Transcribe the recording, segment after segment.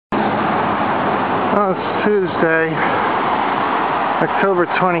Well, it's Tuesday, October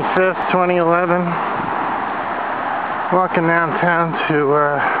 25th, 2011. Walking downtown to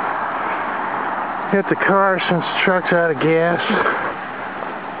get the car since the truck's out of gas.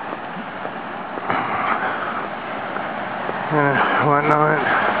 And whatnot.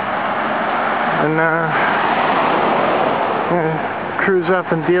 And cruise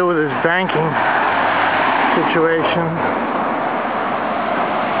up and deal with his banking situation.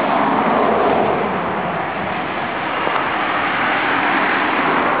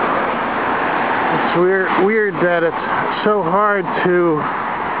 It's weird that it's so hard to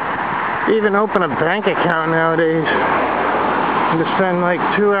even open a bank account nowadays. And to spend like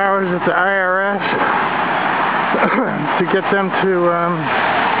 2 hours at the IRS to get them to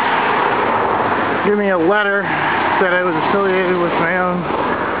give me a letter that I was affiliated with my own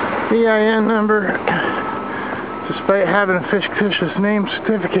EIN number, despite having a fictitious name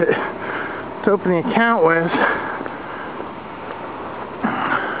certificate to open the account with.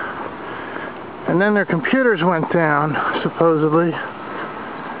 And then their computers went down, supposedly.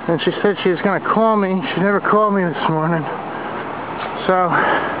 And she said she was going to call me. She never called me this morning. So,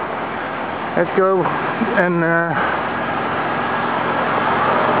 let's go and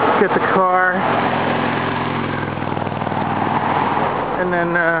get the car. And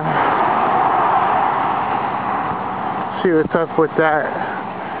then see what's up with that.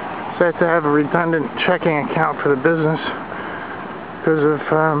 So I have to have a redundant checking account for the business. Because of...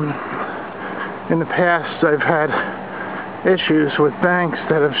 in the past, I've had issues with banks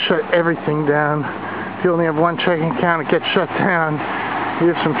that have shut everything down. If you only have one checking account, it gets shut down.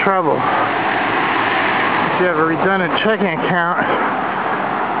 You have some trouble. If you have a redundant checking account,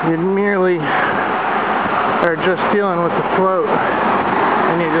 you merely are just dealing with the float,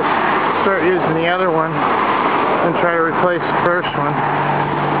 and you just start using the other one and try to replace the first one.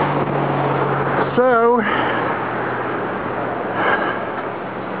 So,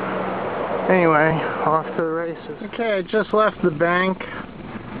 anyway, off to the races. Okay, I just left the bank.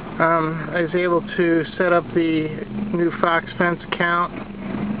 I was able to set up the new Fox Fence account.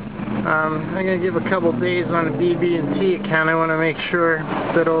 I'm going to give a couple days on the BB&T account. I want to make sure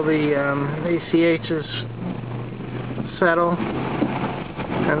that all the ACHs settle.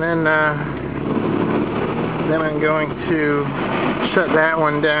 And then I'm going to shut that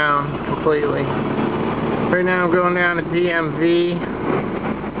one down completely. Right now I'm going down to DMV.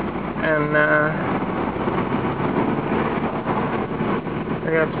 And I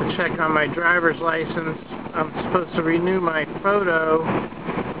have to check on my driver's license. I'm supposed to renew my photo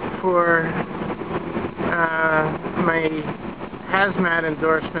for my hazmat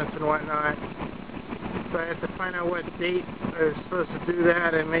endorsements and whatnot. So I have to find out what date I was supposed to do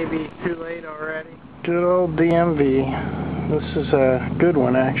that. It may be too late already. Good old DMV. This is a good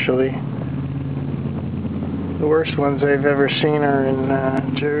one, actually. The worst ones I've ever seen are in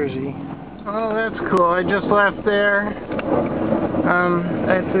Jersey. Oh, that's cool. I just left there.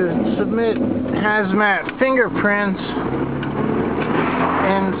 I have to submit hazmat fingerprints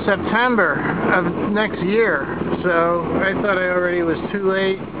in September of next year. So I thought I already was too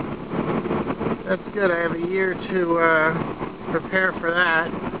late. That's good. I have a year to prepare for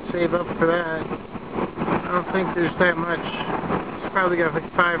that, save up for that. I don't think there's that much. It's probably got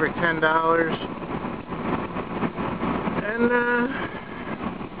like $5 or $10. And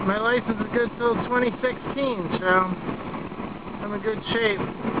my license is good till 2016, so I'm in good shape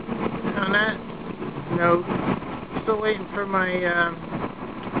on that note. Still waiting for my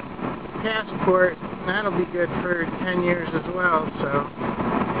passport, and that'll be good for 10 years as well, so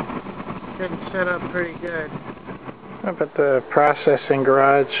getting set up pretty good. Up at the processing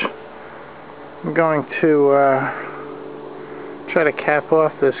garage, I'm going to try to cap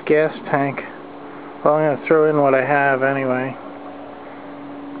off this gas tank. Well, I'm going to throw in what I have anyway.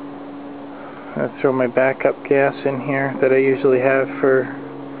 I'm going to throw my backup gas in here that I usually have for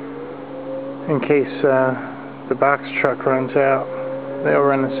in case the box truck runs out. They all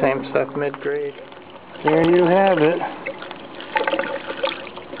run the same stuff mid-grade. There you have it.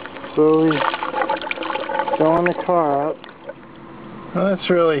 Slowly filling the car up. Well, this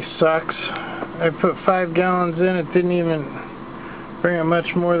really sucks. I put 5 gallons in. It didn't even bring it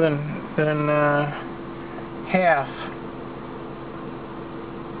much more than half.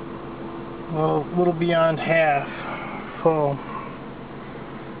 Well, a little beyond half full.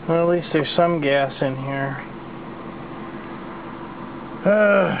 Well, at least there's some gas in here.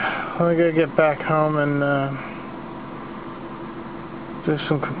 I gotta get back home and do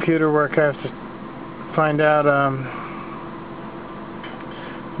some computer work. I have to find out if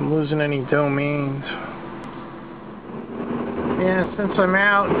I'm losing any domains. Yeah, since I'm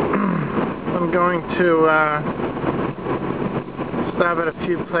out I'm going to stop at a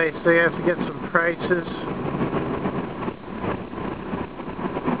few places. I have to get some prices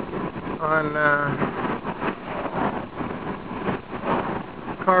on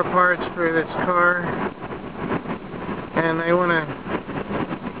car parts for this car, and I want to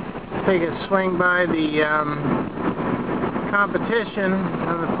take a swing by the competition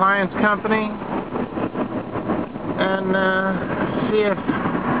of the appliance company and see if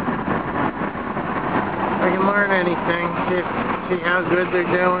I can learn anything, see how good they're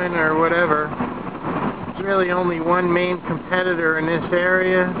doing or whatever. There's really only one main competitor in this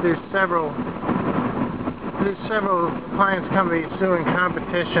area. There's several appliance companies doing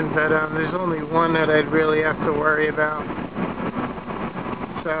competition, but there's only one that I'd really have to worry about.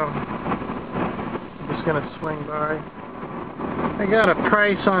 So I'm just going to swing by. I got a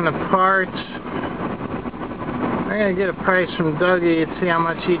price on the parts. I'm going to get a price from Dougie and see how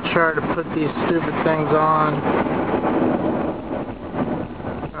much he'd charge to put these stupid things on.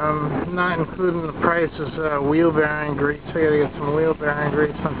 Not including the prices of wheel bearing grease. I got to get some wheel bearing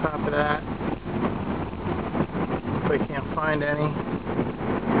grease on top of that. If I can't find any.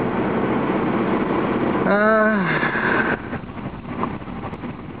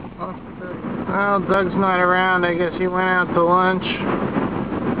 Well, Doug's not around. I guess he went out to lunch.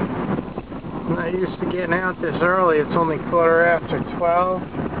 I'm not used to getting out this early. It's only 12:15.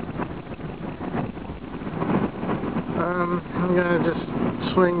 I'm gonna just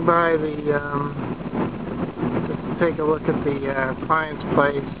swing by the just to take a look at the appliance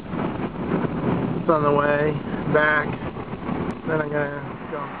place. It's on the way back. Then I'm gonna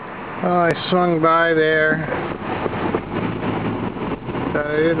go. Oh, I swung by there.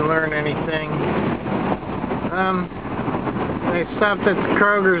 I didn't learn anything. I stopped at the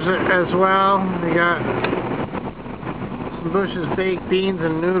Kroger's as well. They got some Bush's baked beans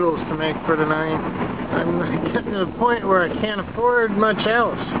and noodles to make for tonight. I'm getting to the point where I can't afford much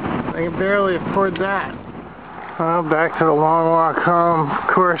else. I can barely afford that. Well, back to the long walk home. Of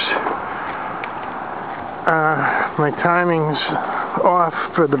course, my timing's off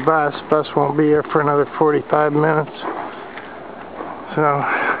for the bus. Bus won't be here for another 45 minutes. So,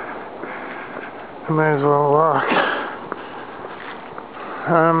 I might as well walk.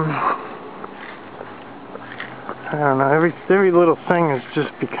 I don't know, every little thing has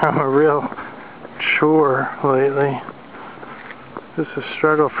just become a real chore lately. Just a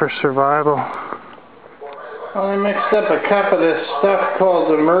struggle for survival. Well, I mixed up a cup of this stuff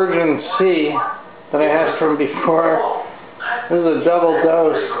called Emergency that I had from before. It was a double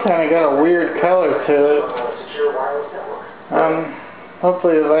dose, kind of got a weird color to it.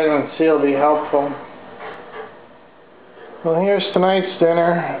 Hopefully the vitamin C will be helpful. Well, here's tonight's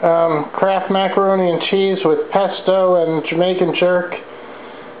dinner. Kraft macaroni and cheese with pesto and Jamaican jerk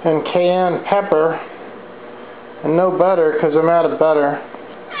and cayenne pepper. And no butter, because I'm out of butter.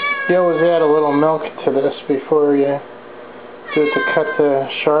 You always add a little milk to this before you do it to cut the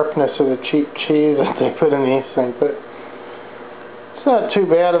sharpness of the cheap cheese that they put in these things. But it's not too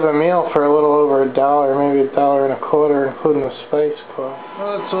bad of a meal for a little over $1, maybe $1.25, including the spice cost.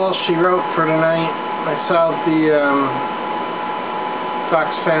 Well, that's all she wrote for tonight. I solved the Fox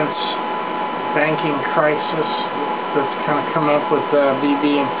Fence banking crisis that's kind of come up with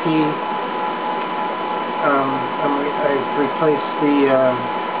BB&T. I replaced the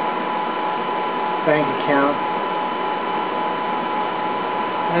bank account,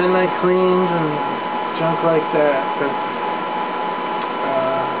 and I cleaned and junk like that, but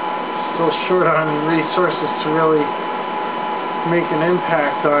still short on resources to really make an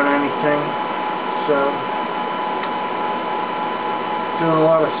impact on anything. So doing a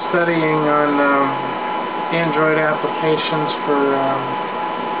lot of studying on Android applications for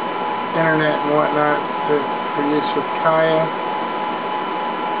internet and whatnot for use with Kaya,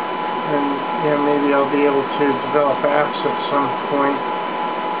 and yeah, maybe I'll be able to develop apps at some point.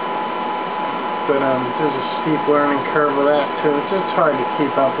 But there's a steep learning curve with that too. It's just hard to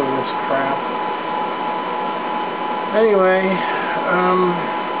keep up with this crap. Anyway,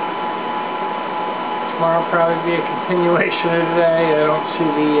 tomorrow will probably be a continuation of today. I don't see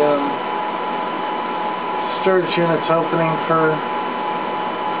the storage units opening for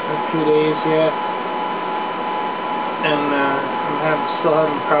a few days yet, and I'm still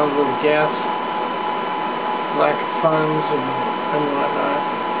having problems with gas, lack of funds, and whatnot.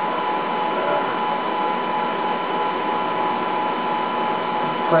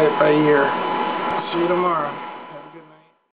 Play it by ear. See you tomorrow.